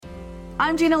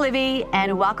I'm Gina Livy,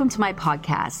 and welcome to my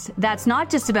podcast. That's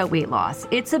not just about weight loss.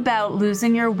 It's about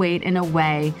losing your weight in a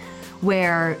way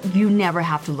where you never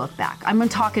have to look back. I'm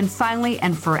talking finally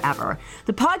and forever.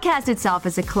 The podcast itself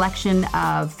is a collection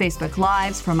of Facebook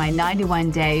Lives from my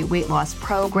 91-day weight loss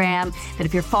program that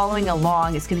if you're following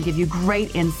along, it's going to give you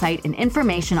great insight and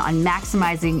information on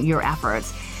maximizing your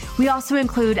efforts. We also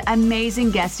include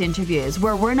amazing guest interviews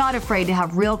where we're not afraid to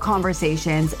have real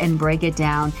conversations and break it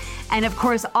down. And of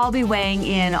course, I'll be weighing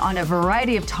in on a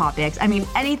variety of topics. I mean,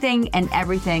 anything and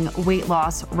everything weight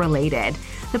loss related.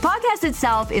 The podcast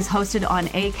itself is hosted on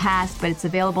Acast, but it's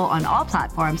available on all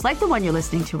platforms like the one you're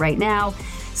listening to right now,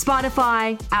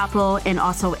 Spotify, Apple, and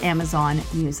also Amazon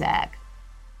Music.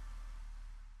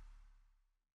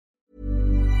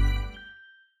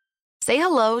 Say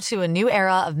hello to a new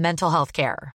era of mental health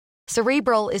care.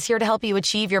 Cerebral is here to help you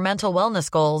achieve your mental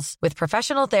wellness goals with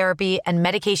professional therapy and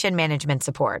medication management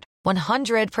support.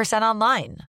 100%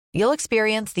 online. You'll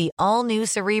experience the all-new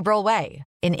Cerebral Way,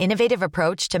 an innovative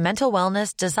approach to mental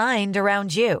wellness designed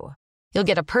around you. You'll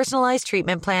get a personalized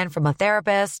treatment plan from a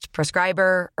therapist,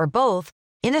 prescriber, or both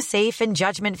in a safe and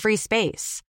judgment-free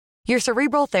space. Your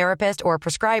Cerebral therapist or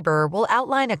prescriber will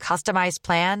outline a customized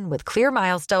plan with clear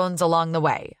milestones along the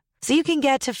way, so you can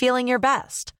get to feeling your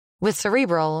best. With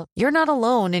Cerebral, you're not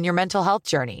alone in your mental health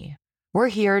journey. We're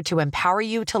here to empower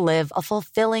you to live a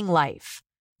fulfilling life.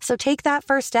 So take that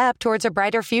first step towards a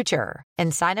brighter future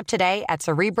and sign up today at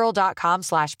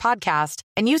Cerebral.com/podcast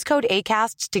and use code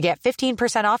ACAST to get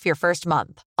 15% off your first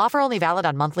month. Offer only valid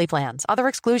on monthly plans. Other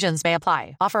exclusions may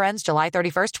apply. Offer ends July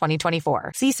 31st,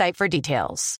 2024. See site for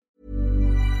details.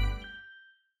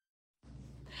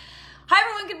 Hi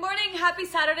everyone, good morning. Happy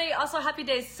Saturday. Also happy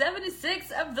day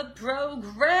 76 of the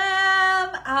program.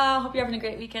 Hope you're having a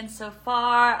great weekend so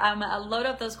far. I'll load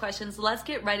up those questions. Let's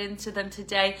get right into them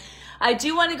today. I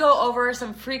do want to go over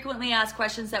some frequently asked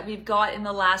questions that we've got in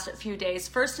the last few days.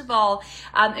 First of all,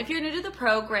 if you're new to the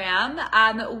program,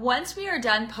 once we are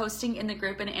done posting in the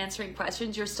group and answering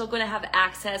questions, you're still going to have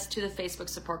access to the Facebook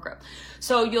support group.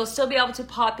 So you'll still be able to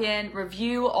pop in,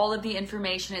 review all of the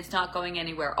information. It's not going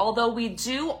anywhere. Although we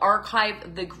do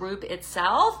archive the group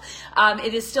itself,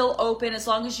 it is still open. As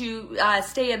long as you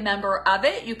stay a member of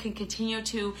it, you can continue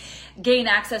to gain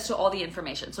access to all the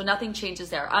information. So nothing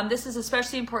changes there. This is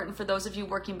especially important for those of you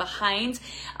working behind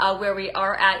where we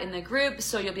are at in the group.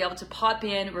 So you'll be able to pop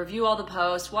in, review all the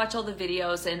posts, watch all the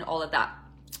videos and all of that.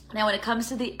 Now, when it comes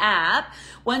to the app,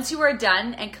 once you are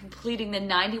done and completing the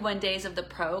 91 days of the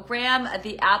program,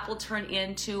 the app will turn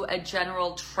into a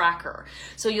general tracker.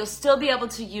 So you'll still be able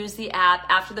to use the app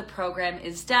after the program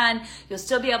is done. You'll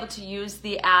still be able to use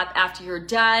the app after you're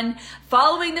done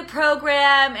following the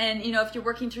program. And, you know, if you're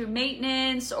working through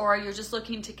maintenance or you're just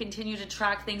looking to continue to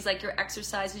track things like your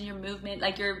exercise and your movement,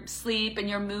 like your sleep and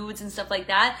your moods and stuff like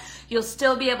that, you'll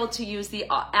still be able to use the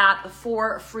app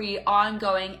for free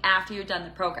ongoing after you're done the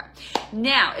program.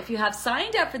 Now, if you have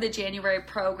signed up for the January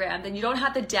program, then you don't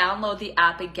have to download the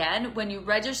app again. When you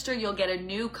register, you'll get a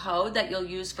new code that you'll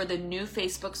use for the new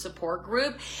Facebook support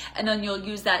group, and then you'll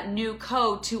use that new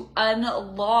code to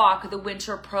unlock the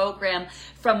winter program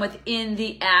from within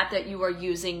the app that you are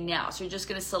using now. So you're just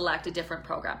going to select a different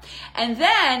program. And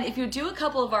then if you do a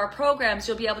couple of our programs,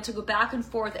 you'll be able to go back and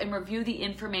forth and review the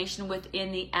information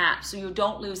within the app. So you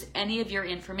don't lose any of your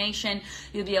information.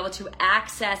 You'll be able to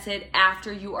access it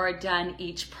after you are done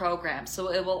each program. So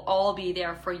it will all be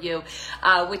there for you,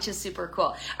 which is super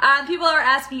cool. People are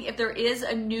asking if there is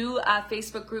a new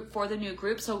Facebook group for the new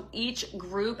group. So each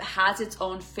group has its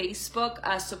own Facebook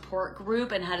support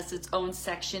group and has its own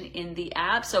section in the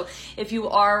app. So if you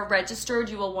are registered,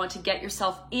 you will want to get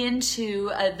yourself into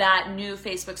that new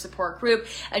Facebook support group.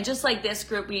 And just like this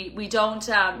group, we don't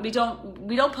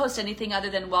post anything other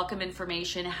than welcome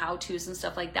information, how-tos and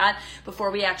stuff like that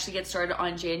before we actually get started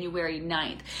on January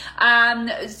 9th.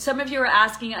 Some of you are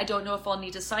asking, I don't know if I'll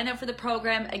need to sign up for the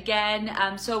program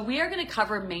again. So we are going to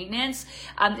cover maintenance.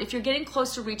 If you're getting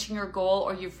close to reaching your goal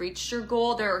or you've reached your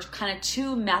goal, there are kind of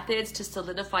two methods to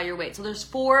solidify your weight. So there's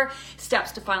 4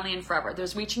 steps to finally and forever.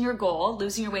 There's reaching your goal,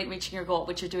 losing your weight, and reaching your goal,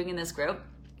 which you're doing in this group.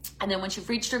 And then once you've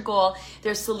reached your goal,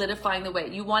 there's solidifying the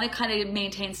weight. You want to kind of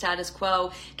maintain status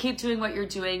quo, keep doing what you're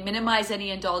doing, minimize any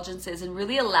indulgences, and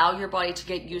really allow your body to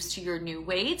get used to your new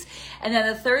weight. And then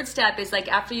the third step is like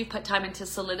after you've put time into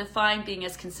solidifying, being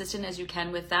as consistent as you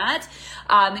can with that,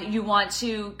 you want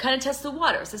to kind of test the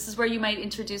waters. This is where you might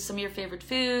introduce some of your favorite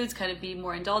foods, kind of be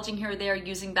more indulging here or there,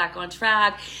 using back on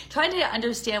track, trying to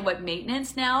understand what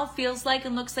maintenance now feels like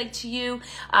and looks like to you,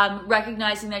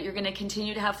 recognizing that you're going to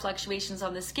continue to have fluctuations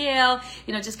on the scale,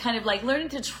 just kind of like learning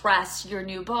to trust your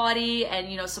new body and,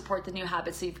 support the new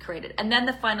habits that you've created. And then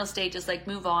the final stage is like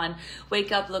move on,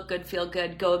 wake up, look good, feel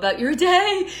good, go about your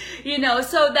day,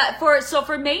 so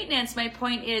for maintenance, my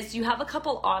point is you have a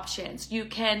couple options. You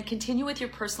can continue with your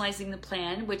personalizing the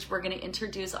plan, which we're going to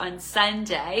introduce on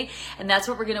Sunday. And that's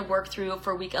what we're going to work through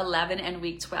for week 11 and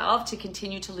week 12 to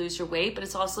continue to lose your weight. But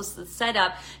it's also set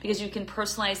up because you can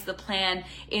personalize the plan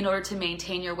in order to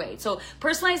maintain your weight. So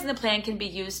personalizing the plan can be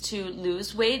used to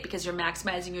lose weight because you're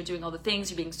maximizing, you're doing all the things,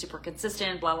 you're being super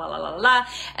consistent, blah, blah, blah, blah, blah.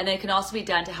 And then it can also be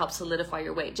done to help solidify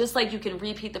your weight. Just like you can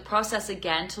repeat the process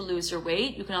again to lose your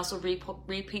weight, you can also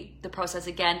repeat the process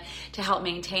again to help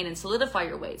maintain and solidify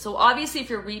your weight. So obviously if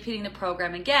you're repeating the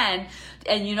program again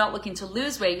and you're not looking to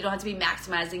lose weight, you don't have to be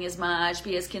maximizing as much,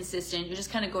 be as consistent. You're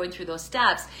just kind of going through those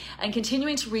steps and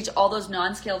continuing to reach all those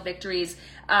non-scale victories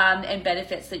and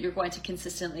benefits that you're going to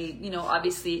consistently,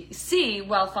 obviously see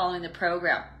while following the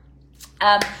program.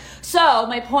 So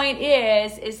my point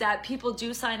is that people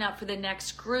do sign up for the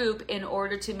next group in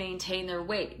order to maintain their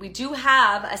weight. We do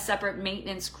have a separate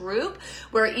maintenance group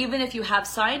where even if you have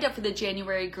signed up for the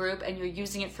January group and you're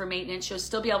using it for maintenance, you'll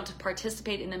still be able to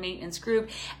participate in the maintenance group,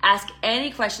 ask any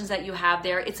questions that you have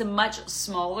there. It's a much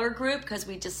smaller group because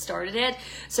we just started it.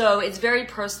 So it's very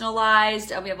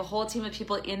personalized. We have a whole team of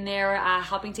people in there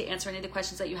helping to answer any of the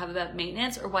questions that you have about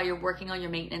maintenance or while you're working on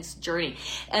your maintenance journey.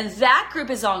 And that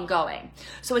group is ongoing.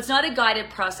 So it's not a guided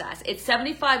process. It's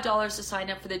 $75 to sign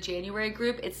up for the January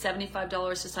group. It's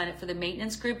 $75 to sign up for the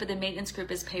maintenance group, but the maintenance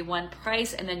group is pay one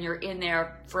price and then you're in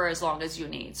there for as long as you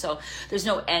need. So there's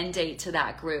no end date to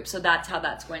that group. So that's how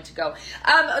that's going to go.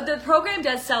 The program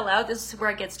does sell out. This is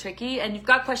where it gets tricky. And you've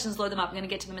got questions, load them up. I'm going to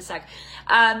get to them in a sec.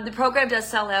 The program does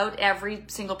sell out. Every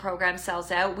single program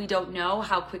sells out. We don't know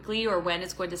how quickly or when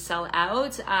it's going to sell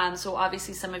out. So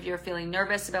obviously some of you are feeling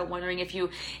nervous about wondering if you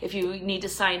need to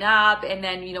sign up. And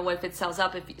then, what if it sells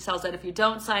out if you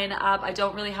don't sign up? I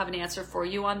don't really have an answer for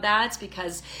you on that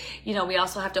because, we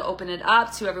also have to open it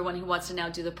up to everyone who wants to now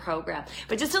do the program.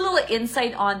 But just a little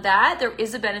insight on that. There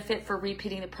is a benefit for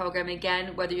repeating the program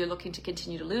again, whether you're looking to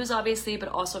continue to lose, obviously, but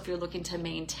also if you're looking to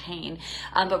maintain.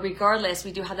 But regardless,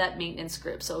 we do have that maintenance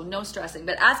group. So no stressing,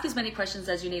 but ask as many questions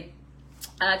as you need.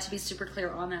 To be super clear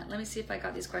on that. Let me see if I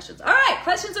got these questions. All right,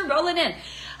 questions are rolling in.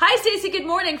 Hi, Stacey. Good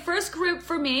morning. First group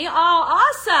for me. Oh,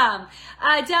 awesome.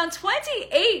 Down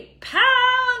 28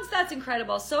 pounds. That's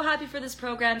incredible. So happy for this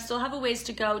program. Still have a ways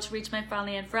to go to reach my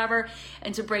finally and forever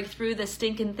and to break through the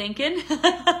stinking thinking.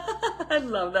 I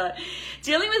love that.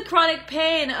 Dealing with chronic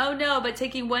pain. Oh no, but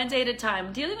taking one day at a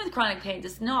time. Dealing with chronic pain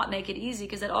does not make it easy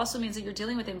because it also means that you're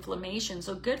dealing with inflammation.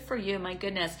 So good for you. My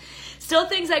goodness. Still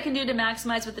things I can do to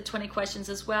maximize with the 20 questions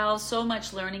as well. So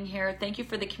much learning here. Thank you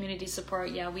for the community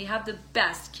support. Yeah, we have the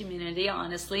best community,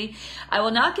 honestly. I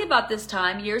will not give up this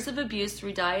time. Years of abuse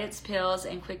through diets, pills,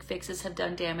 and quick fixes have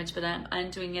done damage, but I'm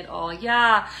undoing it all.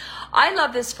 Yeah, I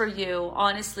love this for you,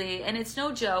 honestly, and it's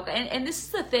no joke. And this is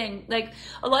the thing, like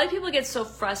a lot of people get so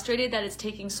frustrated that it's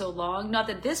taking so long. Not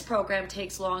that this program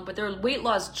takes long, but their weight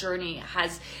loss journey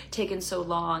has taken so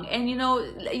long. And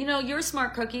you're a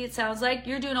smart cookie, it sounds like.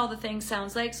 You're doing all the things,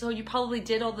 sounds like, so you probably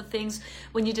did all the things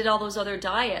when you did all those other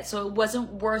diets. So it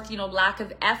wasn't worth, lack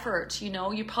of effort.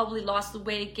 You probably lost the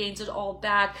weight, gained it all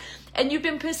back, and you've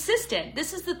been persistent.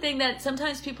 This is the thing that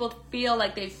sometimes people feel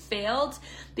like they failed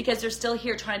because they're still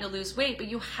here trying to lose weight, but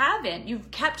you haven't.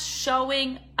 You've kept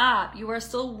showing up. You are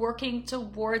still working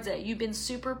towards it. You've been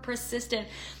super persistent.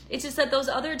 It's just that those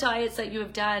other diets that you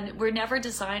have done were never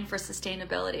designed for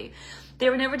sustainability. They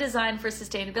were never designed for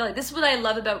sustainability. This is what I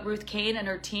love about Ruth Kane and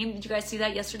her team. Did you guys see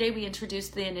that yesterday? We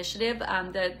introduced the initiative,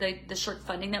 the short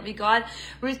funding that we got.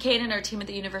 Ruth Kane and her team at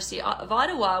the University of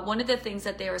Ottawa, one of the things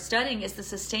that they are studying is the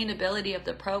sustainability of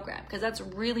the program, because that's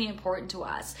really important to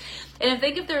us. And I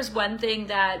think if there's one thing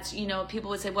that, people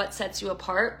would say, what sets you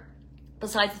apart?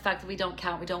 Besides the fact that we don't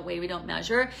count, we don't weigh, we don't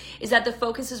measure, is that the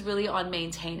focus is really on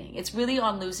maintaining. It's really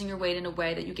on losing your weight in a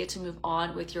way that you get to move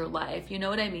on with your life. You know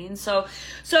what I mean? So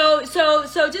just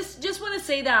want to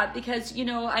say that because,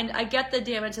 I get the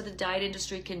damage that the diet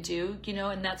industry can do,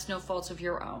 and that's no fault of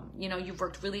your own. You've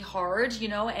worked really hard,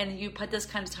 and you put this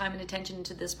kind of time and attention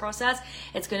into this process.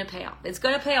 It's going to pay off. It's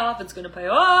going to pay off. It's going to pay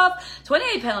off.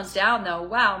 28 pounds down though.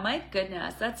 Wow. My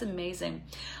goodness. That's amazing.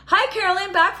 Hi,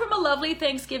 Carolyn. Back from a lovely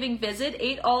Thanksgiving visit.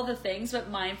 Ate all the things,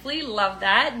 but mindfully. Love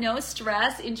that. No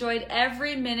stress. Enjoyed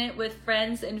every minute with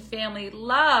friends and family.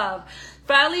 Love.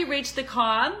 Finally reached the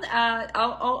calm.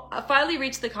 Finally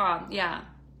reached the calm. Yeah.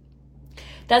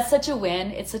 That's such a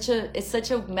win. It's such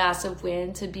a massive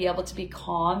win to be able to be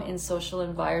calm in social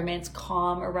environments,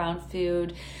 calm around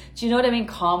food. Do you know what I mean?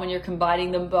 Calm when you're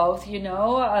combining them both,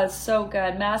 so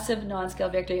good. Massive non-scale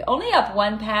victory. Only up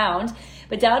 1 pound,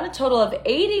 but down a total of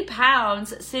 80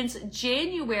 pounds since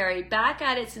January. Back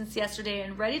at it since yesterday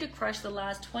and ready to crush the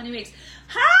last 20 weeks.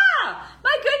 Ha!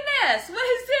 My goodness!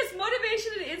 What is this?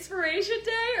 Motivation and inspiration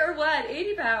day or what?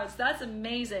 80 pounds. That's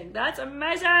amazing. That's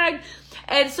amazing.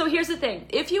 And so here's the thing.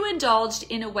 If you indulged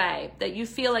in a way that you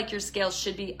feel like your scale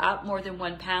should be up more than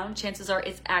 1 pound, chances are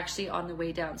it's actually on the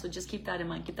way down. So just keep that in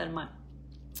mind. Keep that in mind.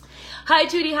 Hi,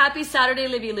 Judy. Happy Saturday,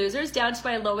 Livy Losers. Down to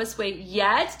my lowest weight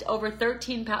yet, over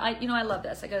 13 pounds. I love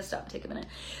this. I got to stop. Take a minute.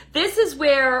 This is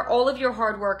where all of your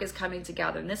hard work is coming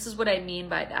together. And this is what I mean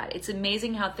by that. It's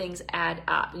amazing how things add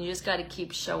up. And you just got to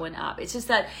keep showing up. It's just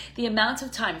that the amount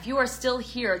of time, if you are still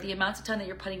here, the amount of time that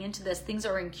you're putting into this, things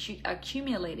are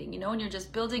accumulating, and you're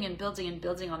just building and building and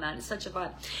building on that. It's such a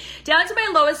fun. Down to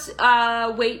my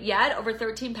lowest weight yet, over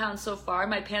 13 pounds so far.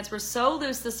 My pants were so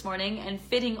loose this morning and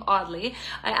fitting oddly.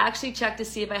 I actually checked to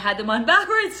see if I had them on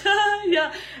backwards.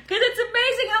 Yeah, because it's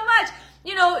amazing how much.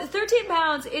 13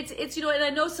 pounds, it's and I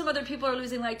know some other people are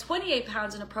losing like 28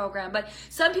 pounds in a program, but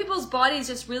some people's bodies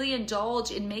just really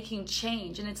indulge in making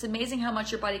change. And it's amazing how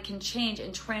much your body can change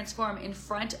and transform in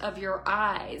front of your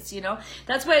eyes,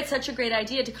 That's why it's such a great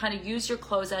idea to kind of use your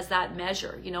clothes as that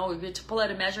measure, to pull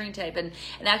out a measuring tape and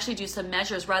actually do some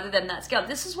measures rather than that scale.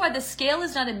 This is why the scale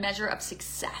is not a measure of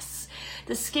success.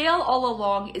 The scale all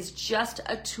along is just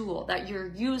a tool that you're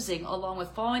using along with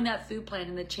following that food plan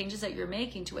and the changes that you're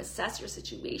making to assess your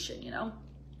situation,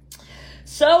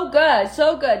 So good,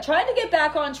 so good. Trying to get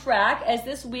back on track as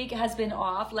this week has been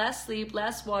off. Less sleep,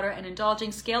 less water, and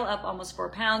indulging. Scale up almost 4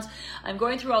 pounds. I'm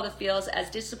going through all the feels as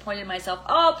disappointed in myself.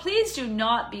 Oh, please do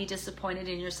not be disappointed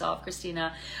in yourself,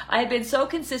 Christina. I have been so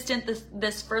consistent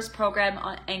this first program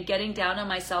and getting down on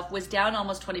myself was down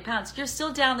almost 20 pounds. You're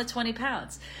still down the 20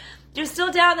 pounds. You're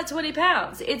still down the 20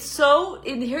 pounds.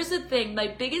 And here's the thing, my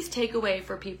biggest takeaway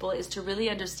for people is to really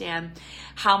understand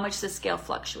how much the scale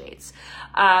fluctuates.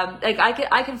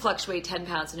 I can fluctuate 10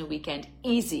 pounds in a weekend,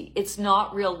 easy. It's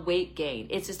not real weight gain.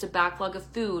 It's just a backlog of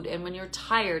food. And when you're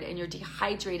tired and you're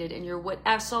dehydrated and you're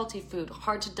salty food,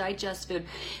 hard to digest food,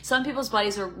 some people's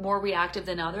bodies are more reactive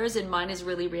than others, and mine is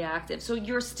really reactive. So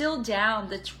you're still down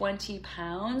the 20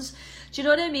 pounds. Do you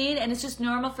know what I mean? And it's just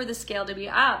normal for the scale to be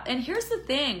up. And here's the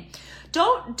thing.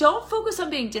 Don't focus on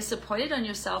being disappointed on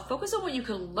yourself. Focus on what you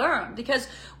can learn, because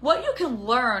what you can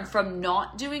learn from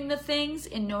not doing the things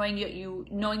and knowing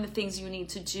the things you need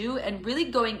to do and really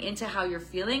going into how you're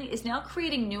feeling is now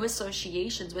creating new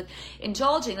associations with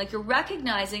indulging. Like you're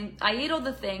recognizing, I ate all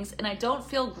the things and I don't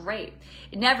feel great.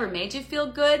 It never made you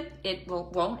feel good. It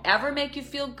won't ever make you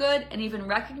feel good. And even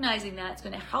recognizing that, it's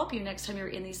going to help you next time you're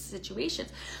in these situations.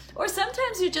 Or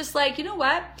sometimes you're just like, you know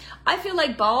what? I feel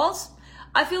like balls,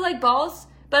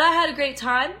 but I had a great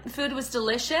time. The food was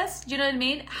delicious. You know what I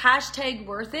mean? #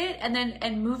 worth it,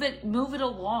 and move it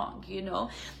along,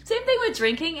 Same thing with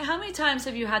drinking. How many times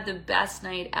have you had the best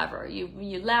night ever?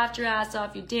 You laughed your ass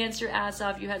off, you danced your ass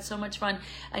off, you had so much fun,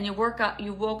 and you woke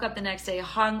up the next day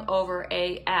hungover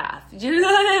AF. Do you know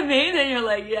what I mean? And you're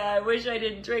like, yeah, I wish I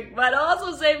didn't drink, but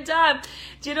also same time.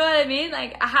 Do you know what I mean?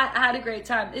 Like I had a great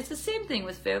time. It's the same thing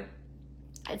with food.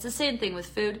 It's the same thing with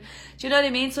food. Do you know what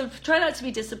I mean? So try not to be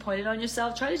disappointed on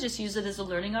yourself. Try to just use it as a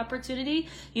learning opportunity.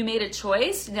 You made a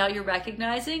choice. Now you're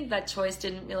recognizing that choice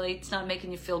it's not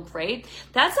making you feel great.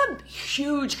 That's a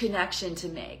huge connection to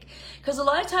make. Because a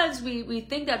lot of times we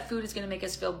think that food is going to make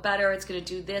us feel better. It's going to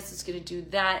do this. It's going to do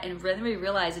that. And then we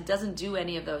realize it doesn't do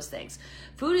any of those things.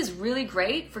 Food is really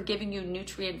great for giving you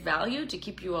nutrient value, to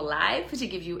keep you alive, to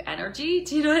give you energy.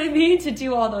 Do you know what I mean? To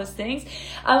do all those things.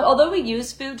 Although we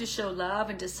use food to show love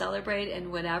and to celebrate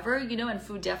and whatever, and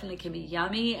food definitely can be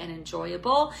yummy and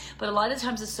enjoyable, but a lot of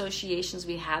times associations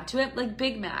we have to it, like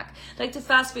Big Mac, like the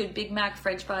fast food, Big Mac,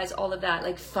 French fries, all of that,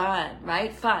 like fun,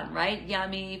 right?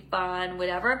 Yummy, fun,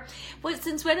 whatever. Well,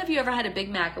 since when have you ever had a Big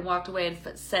Mac and walked away and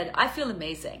said, I feel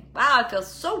amazing. Wow, I feel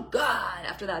so good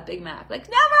after that Big Mac. Like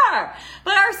never.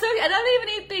 But I don't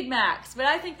even eat Big Macs, but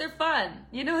I think they're fun.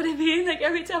 You know what I mean? Like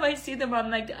every time I see them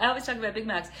on, I always talk about Big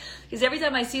Macs, because every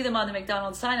time I see them on the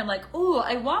McDonald's sign, I'm like, ooh,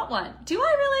 I want one. Do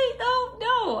I really?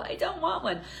 No, I don't want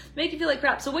one. Make you feel like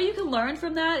crap. So what you can learn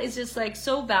from that is just like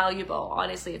so valuable.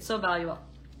 Honestly, it's so valuable.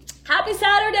 Happy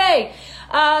Saturday,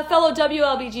 fellow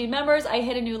WLBG members. I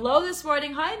hit a new low this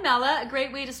morning. Hi, Mela. A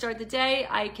great way to start the day.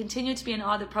 I continue to be in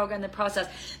awe of the program, the process.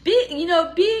 Continue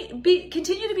to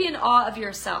be in awe of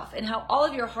yourself and how all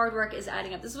of your hard work is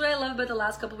adding up. This is what I love about the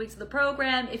last couple of weeks of the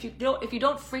program. If you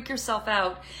don't freak yourself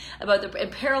out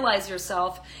and paralyze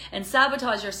yourself and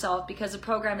sabotage yourself because the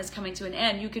program is coming to an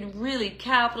end, you can really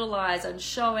capitalize on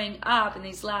showing up in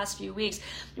these last few weeks.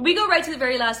 We go right to the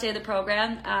very last day of the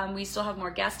program. We still have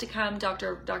more guests to come.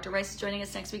 Dr. Rice is joining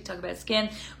us next week to talk about skin.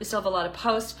 We still have a lot of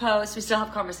posts. We still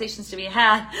have conversations to be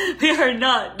had. We are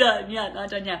not done yet.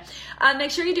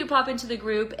 Make sure you do pop into the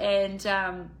group and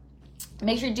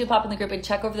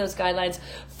check over those guidelines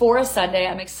for a Sunday.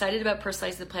 I'm excited about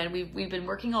personalizing the plan. We've been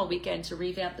working all weekend to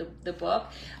revamp the book.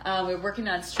 We're working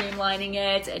on streamlining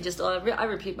it, and just I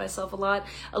repeat myself a lot.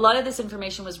 A lot of this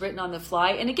information was written on the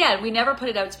fly, and again, we never put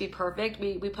it out to be perfect.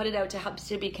 We put it out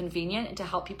to be convenient and to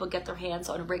help people get their hands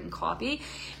on a written copy,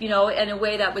 in a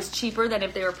way that was cheaper than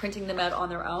if they were printing them out on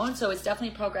their own. So it's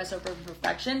definitely progress over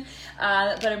perfection.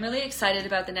 But I'm really excited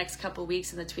about the next couple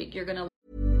weeks and the tweak you're going to.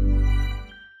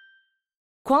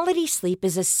 Quality sleep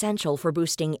is essential for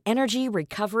boosting energy,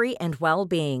 recovery, and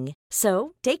well-being.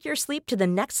 So, take your sleep to the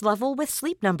next level with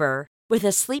Sleep Number. With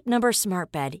a Sleep Number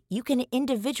smart bed, you can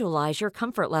individualize your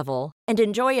comfort level and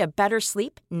enjoy a better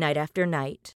sleep night after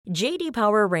night. J.D.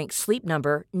 Power ranks Sleep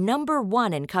Number number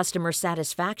 1 in customer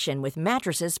satisfaction with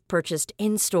mattresses purchased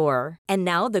in-store. And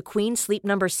now the Queen Sleep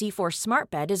Number C4 smart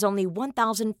bed is only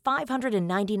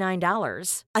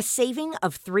 $1,599, a saving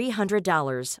of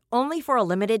 $300, only for a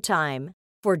limited time.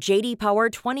 For J.D. Power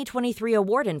 2023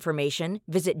 award information,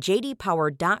 visit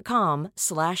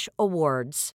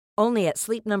jdpower.com/awards. Only at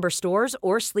Sleep Number stores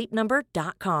or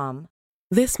sleepnumber.com.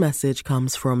 This message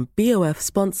comes from BOF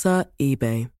sponsor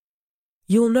eBay.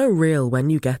 You'll know real when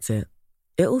you get it.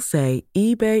 It'll say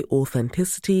eBay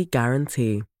Authenticity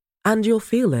Guarantee. And you'll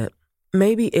feel it.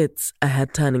 Maybe it's a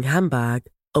head-turning handbag,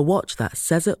 a watch that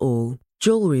says it all,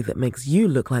 jewelry that makes you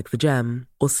look like the gem,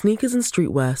 or sneakers and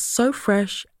streetwear so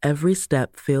fresh every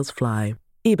step feels fly.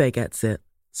 eBay gets it.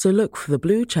 So look for the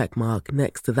blue check mark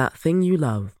next to that thing you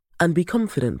love and be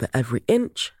confident that every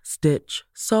inch, stitch,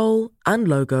 sole, and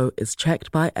logo is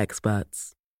checked by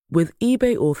experts. With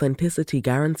eBay Authenticity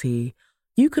Guarantee,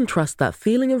 you can trust that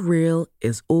feeling of real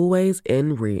is always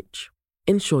in reach.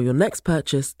 Ensure your next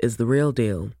purchase is the real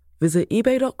deal. Visit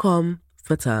ebay.com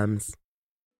for terms.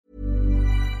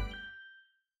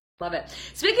 Love it.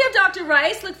 Speaking of Dr.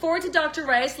 Rice, look forward to Dr.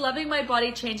 Rice. Loving my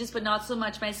body changes, but not so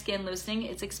much my skin loosening.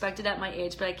 It's expected at my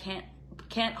age, but I can't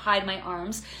hide my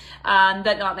arms,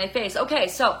 but not my face. Okay,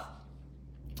 so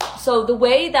the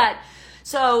way that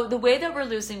we're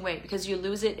losing weight, because you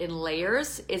lose it in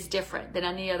layers, is different than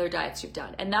any other diets you've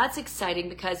done. And that's exciting,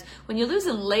 because when you lose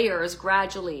in layers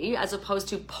gradually, as opposed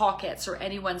to pockets or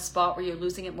any one spot where you're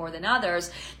losing it more than others,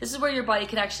 this is where your body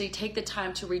can actually take the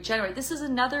time to regenerate. This is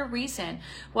another reason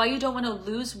why you don't want to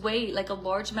lose weight, like a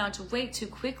large amount of weight, too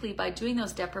quickly by doing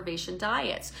those deprivation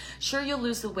diets. Sure, you'll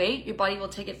lose the weight, your body will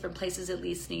take it from places it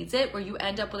least needs it, where you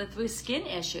end up with skin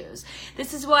issues.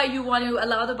 This is why you want to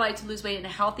allow the body to lose weight in a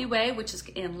healthy way, which is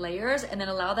in layers, and then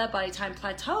allow that body time.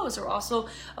 Plateaus are also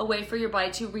a way for your body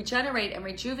to regenerate and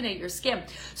rejuvenate your skin.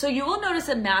 So you will notice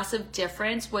a massive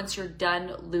difference once you're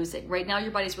done losing. Right now, your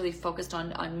body's really focused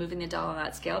on moving the dial on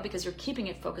that scale, because you're keeping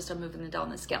it focused on moving the dial on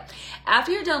the scale.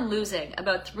 After you're done losing,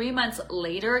 about 3 months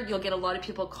later, you'll get a lot of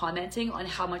people commenting on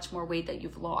how much more weight that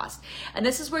you've lost. And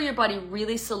this is where your body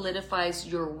really solidifies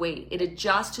your weight. It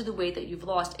adjusts to the weight that you've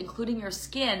lost, including your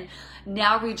skin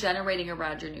now regenerating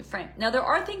around your new frame. Now, there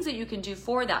are things that you can do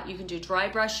for that. You can do dry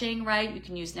brushing, right? You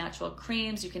can use natural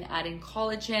creams. You can add in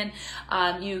collagen.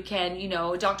 You can,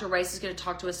 Dr. Rice is going to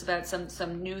talk to us about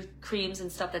some new creams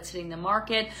and stuff that's hitting the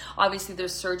market. Obviously,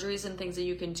 there's surgeries and things that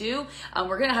you can do.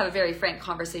 We're going to have a very frank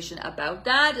conversation about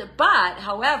that. But,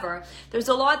 however, there's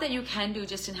a lot that you can do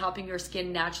just in helping your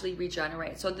skin naturally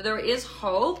regenerate. So there is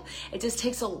hope. It just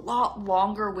takes a lot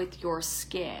longer with your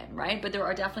skin, right? But there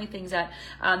are definitely things that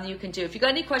you can do. If you got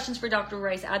any questions for Dr.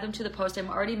 Rice, add them to the post.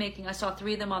 I saw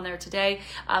 3 of them on there today.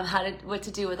 What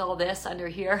to do with all this under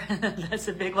here. That's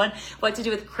a big one. What to do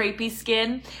with crepey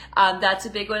skin. That's a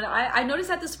big one. I noticed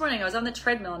that this morning. I was on the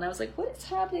treadmill and I was like, what is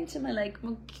happening to my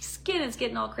skin? It's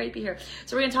getting all crepey here.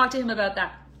 So we're going to talk to him about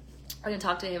that.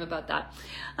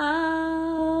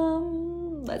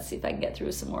 Let's see if I can get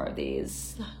through some more of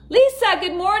these. Lisa,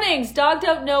 good mornings. Dog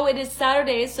don't know it is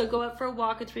Saturday, so go out for a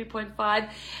walk at 3.5.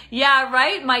 Yeah,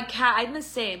 right? My cat, I'm the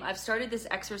same. I've started this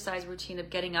exercise routine of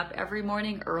getting up every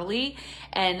morning early,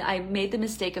 and I made the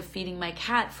mistake of feeding my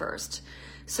cat first.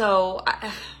 So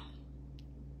I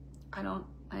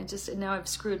now I've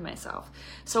screwed myself.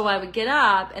 So I would get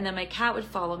up and then my cat would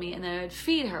follow me and then I would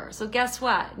feed her. So guess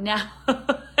what? Now,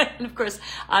 and of course,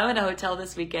 I'm in a hotel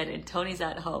this weekend and Tony's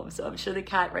at home. So I'm sure the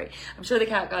cat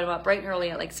got him up bright and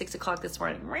early at like 6 o'clock this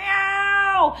morning.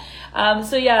 Meow!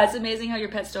 So yeah, it's amazing how your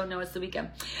pets don't know it's the weekend.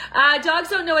 Dogs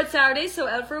don't know it's Saturday. So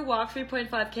out for a walk,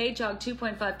 3.5K, jog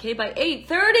 2.5K by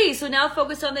 8:30. So now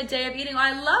focused on the day of eating.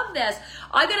 I love this.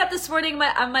 I got up this morning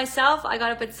myself. I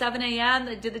got up at 7 a.m.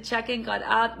 I did the check-in, got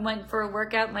up, went for a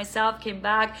workout myself, came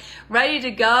back, ready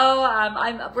to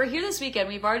go. We're here this weekend.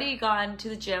 We've already gone to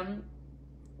the gym.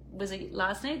 Was it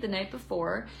last night, the night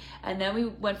before, and then we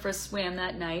went for a swim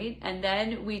that night, and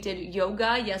then we did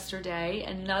yoga yesterday,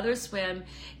 another swim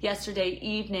yesterday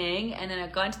evening, and then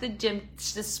I've gone to the gym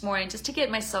this morning just to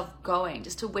get myself going,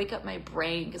 just to wake up my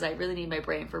brain, because I really need my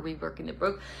brain for reworking the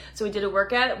book. So we did a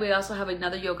workout. We also have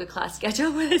another yoga class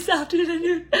scheduled for this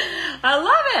afternoon. I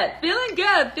love it. Feeling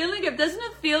good. Doesn't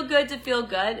it feel good to feel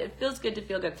good? It feels good to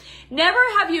feel good. Never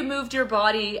have you moved your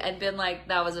body and been like,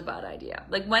 that was a bad idea.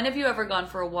 Like, when have you ever gone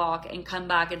for a walk and come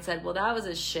back and said, well, that was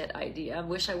a shit idea. I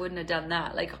wish I wouldn't have done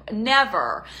that. Like,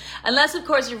 never. Unless, of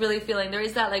course, you're really feeling, there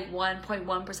is that like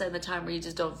 1.1% of the time where you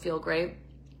just don't feel great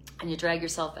and you drag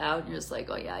yourself out and you're just like,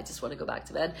 oh yeah, I just want to go back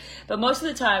to bed. But most of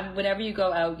the time, whenever you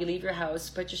go out, you leave your house,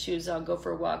 put your shoes on, go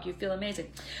for a walk, you feel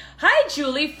amazing. Hi,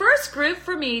 Julie. First group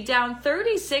for me, down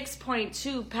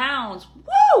 36.2 pounds.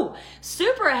 Woo!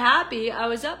 Super happy. I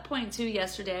was up 0.2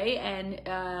 yesterday and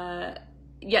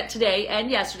today and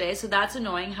yesterday, so that's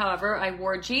annoying. However, I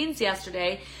wore jeans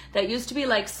yesterday that used to be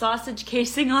like sausage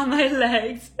casing on my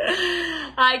legs.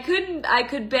 I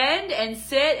could bend and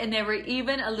sit, and they were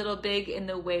even a little big in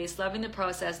the waist. Loving the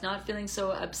process, not feeling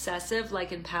so obsessive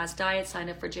like in past diets.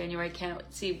 Signed up for January. Can't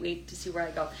wait to see where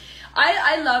I go.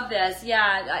 I love this.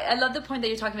 Yeah, I love the point that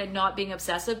you're talking about not being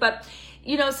obsessive, but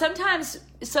you know, sometimes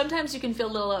you can feel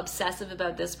a little obsessive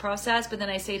about this process, but then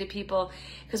I say to people,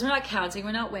 because we're not counting,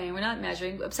 we're not weighing, we're not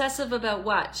measuring, obsessive about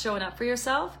what? Showing up for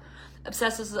yourself?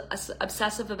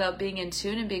 Obsessive about being in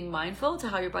tune and being mindful to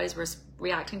how your body's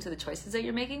reacting to the choices that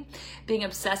you're making. Being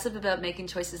obsessive about making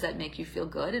choices that make you feel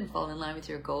good and fall in line with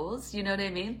your goals. You know what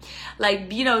I mean?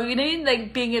 Like, you know what I mean?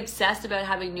 Like being obsessed about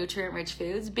having nutrient-rich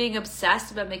foods. Being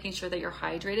obsessed about making sure that you're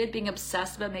hydrated. Being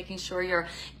obsessed about making sure you're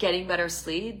getting better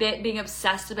sleep. Being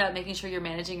obsessed about making sure you're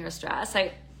managing your stress.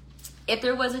 If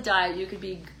there was a diet you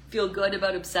could feel good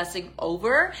about obsessing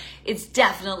over, it's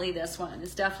definitely this one.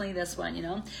 You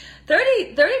know.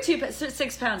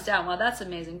 6 pounds down. Wow, that's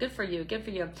amazing. Good for you.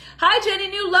 Hi, Jenny.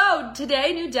 New load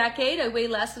today, new decade. I weigh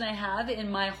less than I have in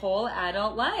my whole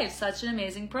adult life. Such an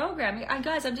amazing program.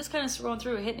 Guys, I'm just kind of scrolling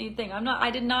through, hit anything.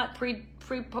 I did not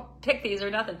pre-pick these or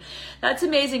nothing. That's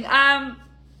amazing. So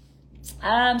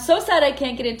sad I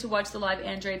can't get in to watch the live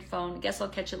Android phone. Guess I'll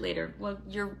catch it later. Well,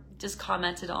 you're just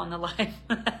commented on the live.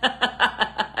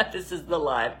 This is the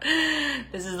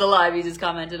live you just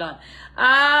commented on.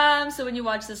 So when you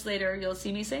watch this later, you'll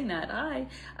see me saying that.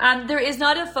 There is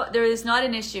not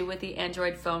an issue with the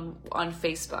Android phone on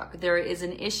Facebook. There is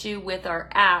an issue with our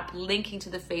app linking to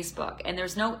the Facebook, and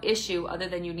there's no issue other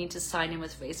than you need to sign in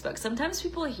with Facebook. Sometimes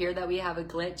people hear that we have a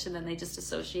glitch and then they just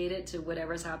associate it to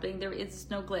whatever's happening. There is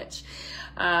no glitch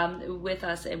with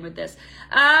us and with this.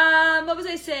 What was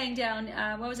I saying down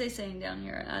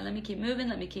here? Let me keep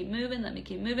moving.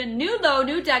 New low,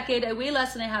 new decade. I weigh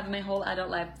less than I have in my whole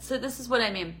adult life. So this is what I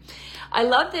mean. I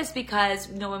love this because,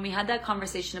 you know, when we had that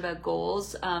conversation about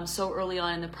goals so early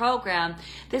on in the program,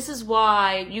 this is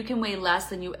why you can weigh less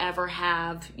than you ever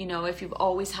have, you know, if you've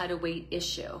always had a weight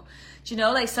issue. Do you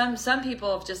know, like some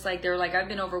people have just like, they're like, I've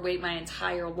been overweight my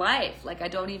entire life. Like, I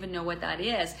don't even know what that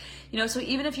is. You know, so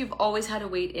even if you've always had a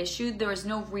weight issue, there is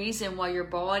no reason why your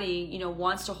body, you know,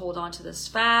 wants to hold on to this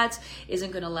fat,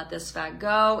 isn't going to let this fat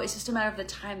go. It's just a matter of the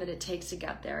time that it takes to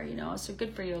get there, you know. So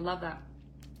good for you. I love that.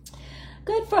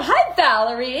 Hi,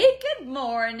 Valerie. Good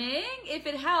morning. If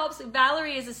it helps,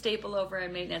 Valerie is a staple over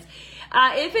in maintenance.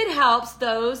 If it helps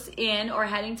those in or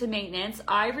heading to maintenance,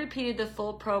 I repeated the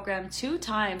full program 2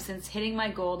 times since hitting my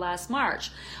goal last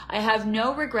March. I have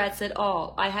no regrets at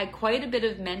all. I had quite a bit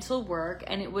of mental work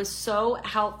and it was so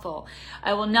helpful.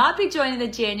 I will not be joining the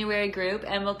January group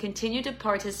and will continue to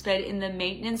participate in the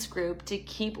maintenance group to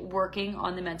keep working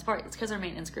on the mental part. It's because our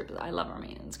maintenance group, I love our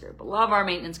maintenance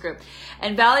group.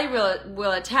 And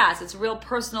will attest. It's real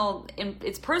personal.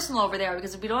 It's personal over there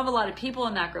because we don't have a lot of people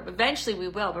in that group. Eventually we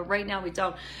will, but right now we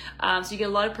don't. So you get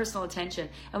a lot of personal attention,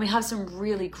 and we have some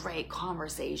really great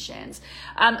conversations.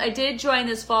 I did join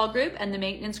this fall group and the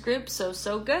maintenance group.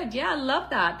 So good. Yeah, I love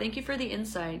that. Thank you for the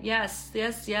insight. Yes.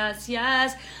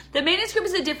 The maintenance group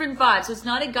is a different vibe. So it's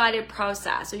not a guided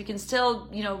process. So you can still,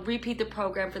 repeat the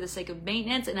program for the sake of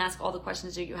maintenance and ask all the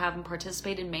questions that you have and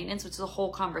participate in maintenance, which is a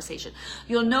whole conversation.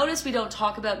 You'll notice we don't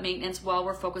talk about maintenance while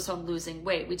we're focused on losing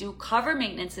weight. We do cover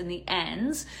maintenance in the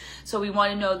ends. So we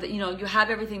want to know that, you have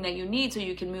everything that you need so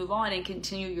you can move on and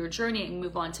continue your journey and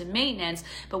move on to maintenance.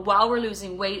 But while we're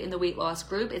losing weight in the weight loss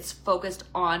group, it's focused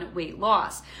on weight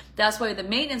loss. That's why the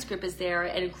maintenance group is there,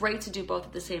 and it's great to do both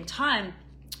at the same time.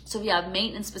 So if you have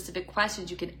maintenance specific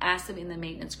questions, you can ask them in the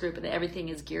maintenance group, and everything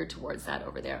is geared towards that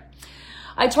over there.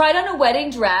 I tried on a wedding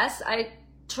dress. I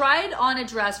tried on a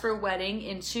dress for a wedding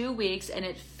in 2 weeks and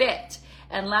it fit.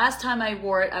 And last time I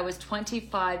wore it, I was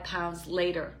 25 pounds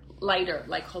lighter.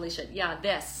 Like, holy shit. Yeah,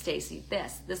 this, Stacy,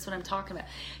 this is what I'm talking about.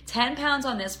 10 pounds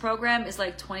on this program is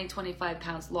like 25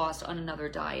 pounds lost on another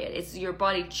diet. It's your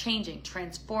body changing,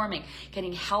 transforming,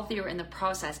 getting healthier in the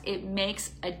process. It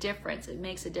makes a difference.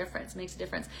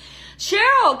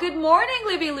 Cheryl, good morning,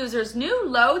 Libby Losers. New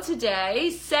low today,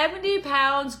 70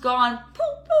 pounds gone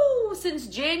since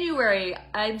January.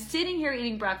 I'm sitting here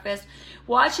eating breakfast,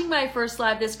 watching my first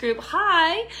live this group.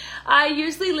 Hi. I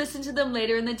usually listen to them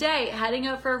later in the day. Heading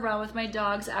out for a run with my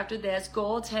dogs after this.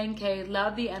 Goal 10K.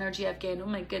 Love the energy I've gained. Oh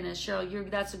my goodness, Cheryl,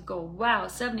 that's a goal. Wow,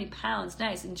 70 pounds.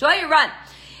 Nice. Enjoy your run.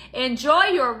 Enjoy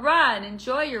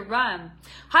your run.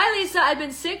 Hi, Lisa. I've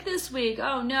been sick this week.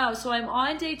 Oh, no. So I'm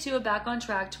on day 2 of Back on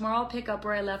Track. Tomorrow I'll pick up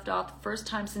where I left off the first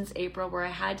time since April, where I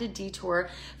had to detour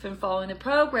from following the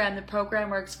program. The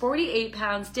program works 48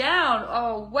 pounds down.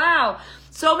 Oh, wow.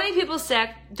 So many people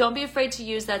sick. Don't be afraid to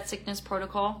use that sickness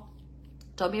protocol.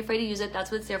 Don't be afraid to use it. That's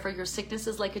what it's there for. Your sickness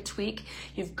is like a tweak.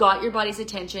 You've got your body's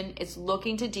attention. It's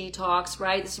looking to detox,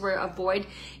 right? This is where avoid,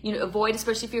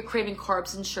 especially if you're craving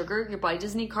carbs and sugar. Your body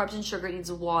doesn't need carbs and sugar. It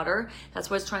needs water.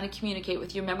 That's what it's trying to communicate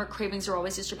with you. Remember, cravings are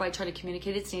always just your body trying to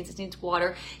communicate its needs. It needs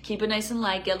water. Keep it nice and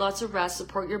light. Get lots of rest.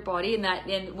 Support your body.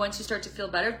 And once you start to feel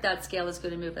better, that scale is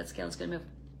going to move.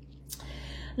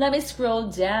 Let me scroll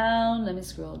down.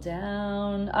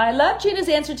 I love Gina's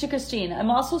answer to Christine.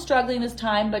 I'm also struggling this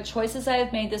time, but choices I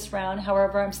have made this round.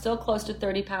 However, I'm still close to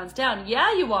 30 pounds down.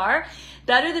 Yeah, you are.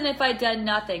 Better than if I'd done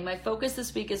nothing. My focus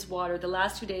this week is water. The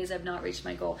last 2 days, I've not reached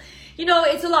my goal.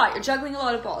 It's a lot. You're juggling a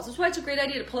lot of balls. That's why it's a great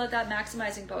idea to pull out that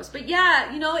maximizing post. But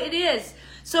yeah, it is.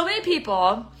 So many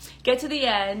people get to the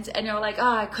end and they're like,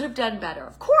 oh, I could have done better.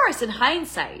 Of course, in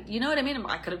hindsight. You know what I mean?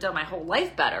 I could have done my whole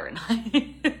life better in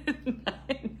hindsight.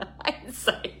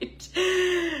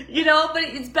 But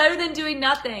it's better than doing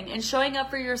nothing. And showing up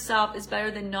for yourself is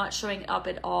better than not showing up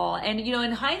at all. And,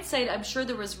 in hindsight, I'm sure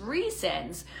there was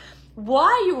reasons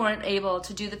why you weren't able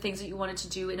to do the things that you wanted to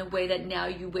do in a way that now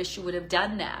you wish you would have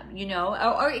done them,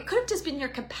 or it could have just been your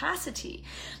capacity.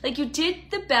 Like, you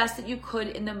did the best that you could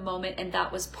in the moment, and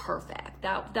that was perfect.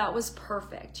 That was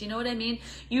perfect. You know what I mean?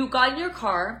 You got in your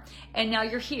car and now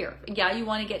you're here. Yeah, you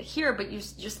want to get here, but you're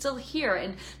still here.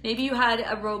 And maybe you had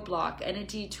a roadblock and a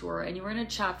detour and you were in a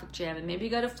traffic jam and maybe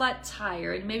you got a flat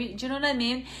tire and maybe, do you know what I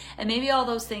mean? And maybe all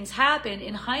those things happen.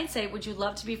 In hindsight, would you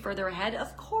love to be further ahead?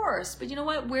 Of course. But you know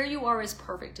what? Where you are is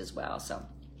perfect as well. So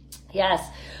yes,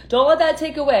 don't let that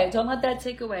take away. So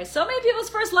many people's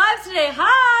first lives today.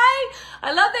 Hi,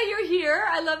 I love that you're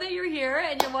here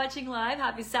and you're watching live.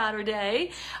 Happy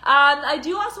Saturday. I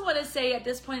do also want to say at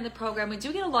this point in the program, we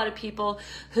do get a lot of people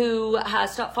who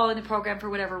stopped following the program for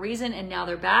whatever reason and now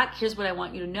they're back. Here's what I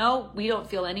want you to know. We don't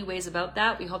feel any ways about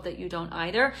that. We hope that you don't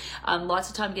either. Lots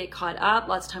of time to get caught up,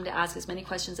 lots of time to ask as many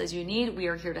questions as you need. We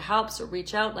are here to help, so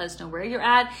reach out, let us know where you're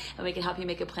at, and we can help you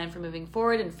make a plan for moving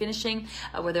forward and finishing,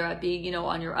 whether it be,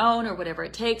 on your own or whatever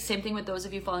it takes. Same thing with those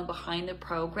of you falling behind the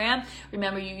program.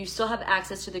 Remember, you still have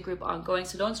access to the group ongoing,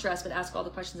 so don't stress, but ask all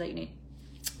the questions that you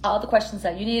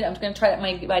need. I'm going to try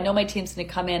I know my team's going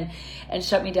to come in and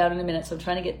shut me down in a minute, so I'm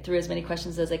trying to get through as many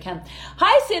questions as I can.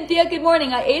 Hi, Cynthia. Good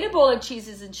morning. I ate a bowl of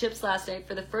cheeses and chips last night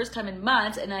for the first time in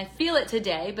months, and I feel it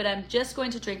today, but I'm just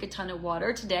going to drink a ton of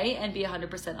water today and be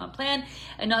 100% on plan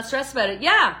and not stress about it.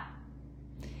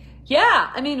 Yeah,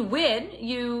 I mean, when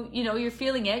you're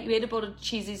feeling it, you ate a bowl of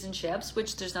cheesies and chips,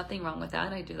 which there's nothing wrong with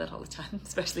that. I do that all the time,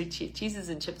 especially cheeses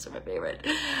and chips are my favorite.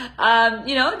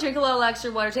 Drink a little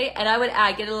extra water today, and I would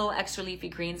get a little extra leafy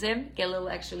greens in.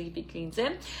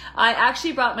 I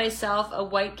actually brought myself a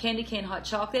white candy cane hot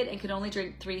chocolate and could only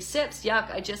drink 3 sips. Yuck,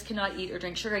 I just cannot eat or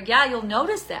drink sugar. Yeah, you'll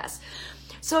notice this.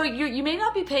 So you may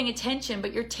not be paying attention,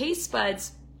 but your taste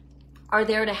buds are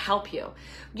there to help you.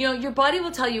 You know, your body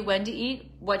will tell you when to eat,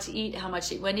 what to eat, how much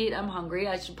to eat. When to eat, I'm hungry,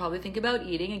 I should probably think about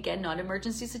eating. Again, not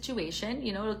emergency situation.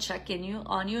 You know, it'll check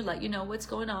on you, let you know what's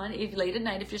going on. If late at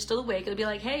night, if you're still awake, it'll be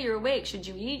like, hey, you're awake. Should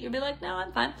you eat? You'll be like, no,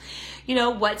 I'm fine. You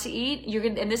know, what to eat.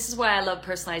 And this is why I love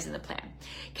personalizing the plan.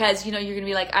 Because, you know, you're going to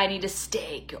be like, I need a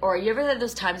steak. Or you ever had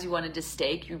those times you wanted a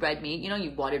steak, you red meat, you know,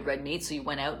 you wanted red meat. So you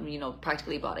went out and, you know,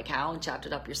 practically bought a cow and chopped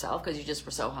it up yourself because you just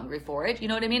were so hungry for it. You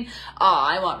know what I mean? Oh,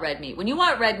 I want red meat. When you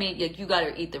want red meat, you got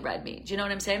to eat the red meat. Do you know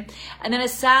what I'm saying? And then a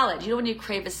salad. You know when you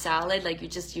crave a salad, like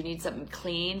you need something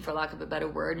clean, for lack of a better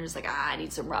word, and you're just like, I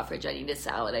need some roughage. I need a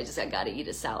salad. I got to eat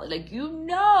a salad. Like, you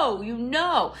know,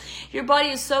 your body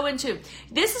is so in tune.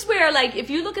 This is where, like, if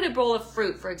you look at a bowl of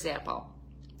fruit, for example,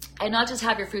 and not just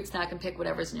have your fruit snack and pick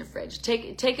whatever's in your fridge. Take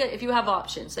it if you have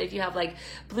options. So if you have like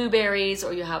blueberries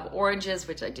or you have oranges,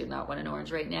 which I do not want an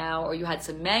orange right now, or you had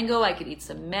some mango, I could eat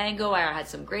some mango. I had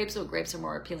some grapes, so grapes are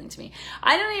more appealing to me.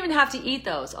 I don't even have to eat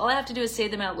those. All I have to do is say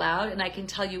them out loud, and I can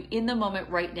tell you in the moment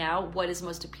right now what is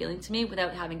most appealing to me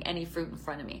without having any fruit in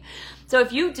front of me. So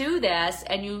if you do this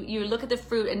and you look at the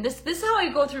fruit, and this is how I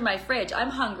go through my fridge. I'm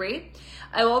hungry.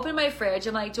 I open my fridge.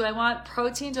 I'm like, do I want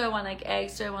protein? Do I want like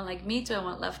eggs? Do I want like meat? Do I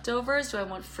want leftovers? Do I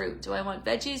want fruit? Do I want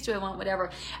veggies? Do I want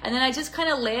whatever? And then I just kind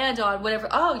of land on whatever.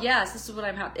 Oh yes, this is what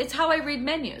I'm having. It's how I read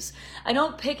menus. I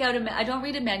don't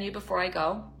read a menu before I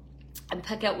go and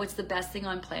pick out what's the best thing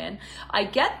on plan. I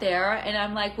get there and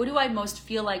I'm like, what do I most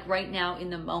feel like right now in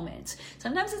the moment?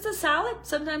 Sometimes it's a salad,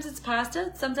 sometimes it's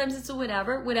pasta, sometimes it's a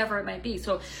whatever it might be.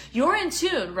 So you're in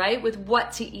tune, right, with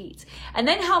what to eat and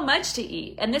then how much to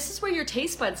eat. And this is where your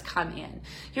taste buds come in.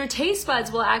 Your taste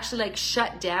buds will actually like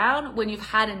shut down when you've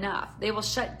had enough. They will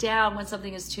shut down when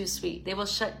something is too sweet. They will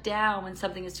shut down when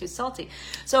something is too salty.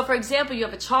 So for example, you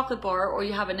have a chocolate bar or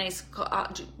you have a nice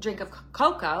drink of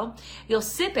cocoa, you'll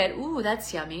sip it. Ooh,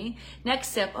 that's yummy. Next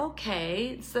sip,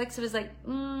 okay. So next sip is like,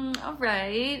 all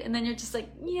right. And then you're just like,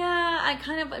 yeah,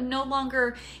 I'm no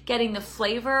longer getting the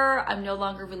flavor. I'm no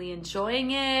longer really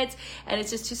enjoying it. And it's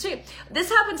just too sweet. This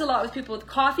happens a lot with people with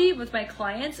coffee, with my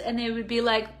clients, and they would be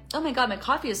like, oh my God, my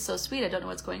coffee is so sweet. I don't know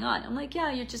what's going on. I'm like,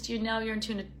 yeah, you're in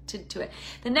tune to it.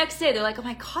 The next day, they're like, oh,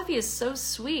 my coffee is so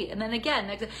sweet. And then again,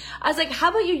 I was like,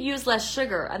 how about you use less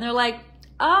sugar? And they're like,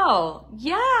 oh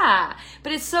yeah,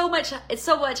 but it's so much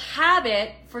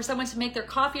habit for someone to make their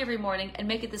coffee every morning and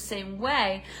make it the same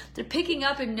way. They're picking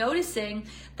up and noticing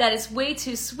that it's way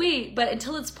too sweet, but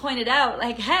until it's pointed out,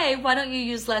 like, hey, why don't you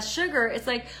use less sugar? It's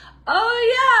like,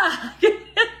 oh yeah,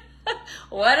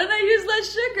 why don't I use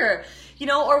less sugar? You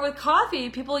know, or with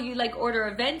coffee, people, you like order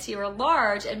a venti or a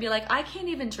large and be like, I can't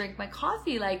even drink my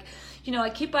coffee. Like, you know, I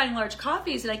keep buying large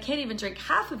coffees and I can't even drink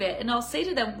half of it. And I'll say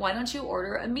to them, why don't you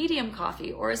order a medium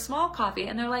coffee or a small coffee?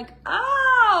 And they're like,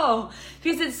 oh,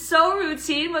 because it's so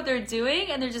routine what they're doing.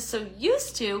 And they're just so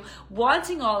used to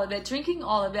wanting all of it, drinking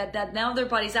all of it, that now their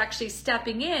body's actually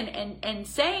stepping in and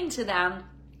saying to them,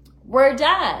 we're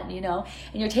done, you know,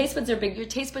 and your taste buds are big. Your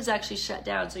taste buds actually shut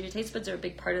down. So your taste buds are a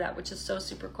big part of that, which is so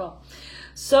super cool.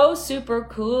 So super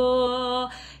cool.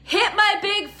 Hit my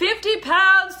big 50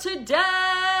 pounds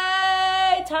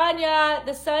today, Tanya.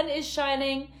 The sun is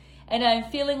shining and I'm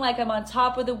feeling like I'm on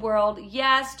top of the world.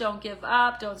 Yes, don't give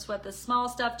up. Don't sweat the small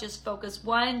stuff. Just focus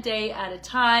one day at a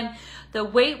time. The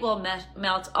weight will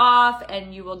melt off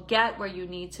and you will get where you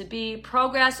need to be.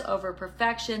 Progress over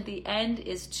perfection. The end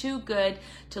is too good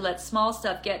to let small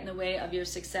stuff get in the way of your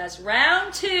success.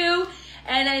 Round 2,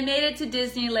 and I made it to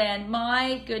Disneyland.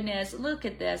 My goodness, look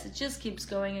at this. It just keeps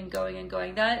going and going and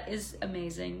going. That is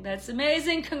amazing. That's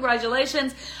amazing.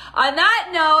 Congratulations. On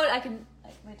that note, I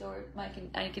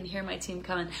can hear my team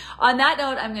coming. On that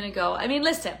note, I'm going to go. I mean,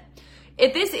 listen,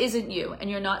 if this isn't you and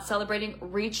you're not celebrating,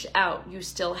 reach out. You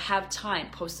still have time.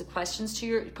 Post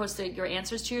your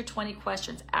answers to your 20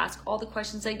 questions. Ask all the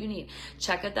questions that you need.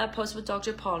 Check out that post with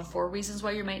Dr. Paul and 4 reasons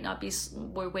why you might not be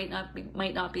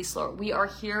slower. We are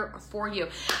here for you.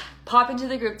 Pop into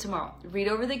the group tomorrow. Read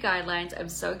over the guidelines. I'm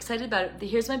so excited about it.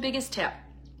 Here's my biggest tip.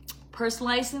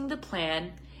 Personalizing the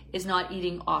plan is not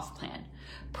eating off plan.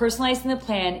 Personalizing the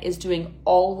plan is doing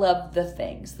all of the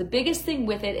things. The biggest thing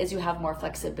with it is you have more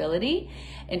flexibility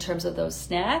in terms of those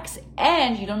snacks,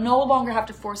 and you don't no longer have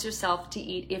to force yourself to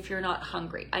eat if you're not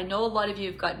hungry. I know a lot of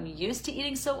you have gotten used to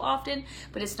eating so often,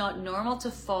 but it's not normal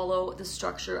to follow the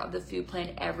structure of the food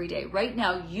plan every day. Right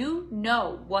now, you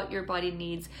know what your body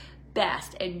needs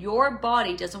best, and your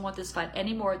body doesn't want this fight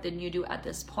any more than you do at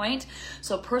this point.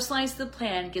 So personalize the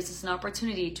plan gives us an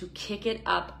opportunity to kick it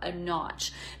up a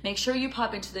notch. Make sure you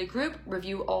pop into the group,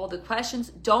 review all the questions.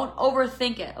 Don't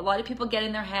overthink it. A lot of people get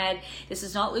in their head, this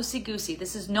is not loosey-goosey.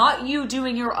 This is not you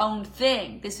doing your own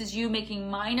thing. This is you making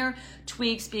minor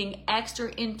tweaks, being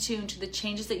extra in tune to the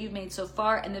changes that you've made so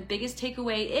far. And the biggest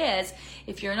takeaway is,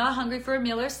 if you're not hungry for a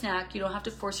meal or snack, you don't have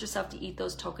to force yourself to eat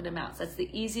those token amounts. That's the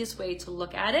easiest way to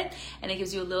look at it, and it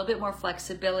gives you a little bit more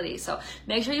flexibility. So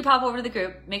make sure you pop over to the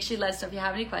group. Make sure you let us know if you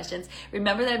have any questions.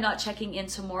 Remember that I'm not checking in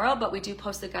tomorrow, but we do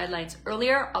post the guidelines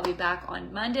earlier. I'll be back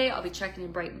on Monday. I'll be checking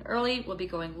in bright and early. We'll be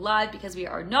going live because we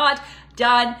are not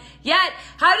done yet.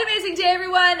 Have an amazing day,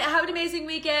 everyone. Have an amazing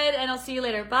weekend, and I'll see you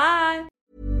later. Bye.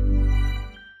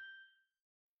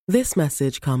 This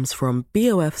message comes from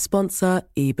BOF sponsor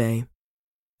eBay.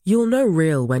 You'll know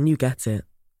real when you get it.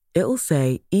 It'll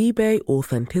say eBay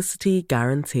Authenticity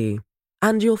Guarantee.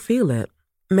 And you'll feel it.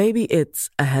 Maybe it's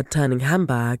a head-turning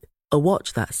handbag, a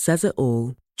watch that says it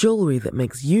all, jewelry that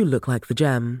makes you look like the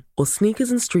gem, or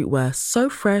sneakers and streetwear so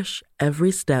fresh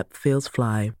every step feels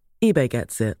fly. eBay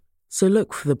gets it. So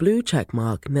look for the blue check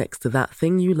mark next to that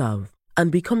thing you love.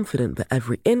 And be confident that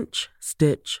every inch,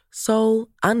 stitch, sole,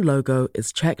 and logo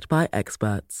is checked by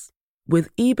experts.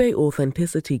 With eBay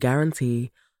Authenticity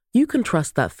Guarantee, you can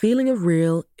trust that feeling of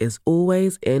real is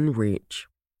always in reach.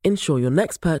 Ensure your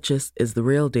next purchase is the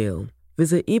real deal.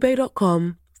 Visit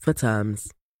ebay.com for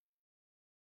terms.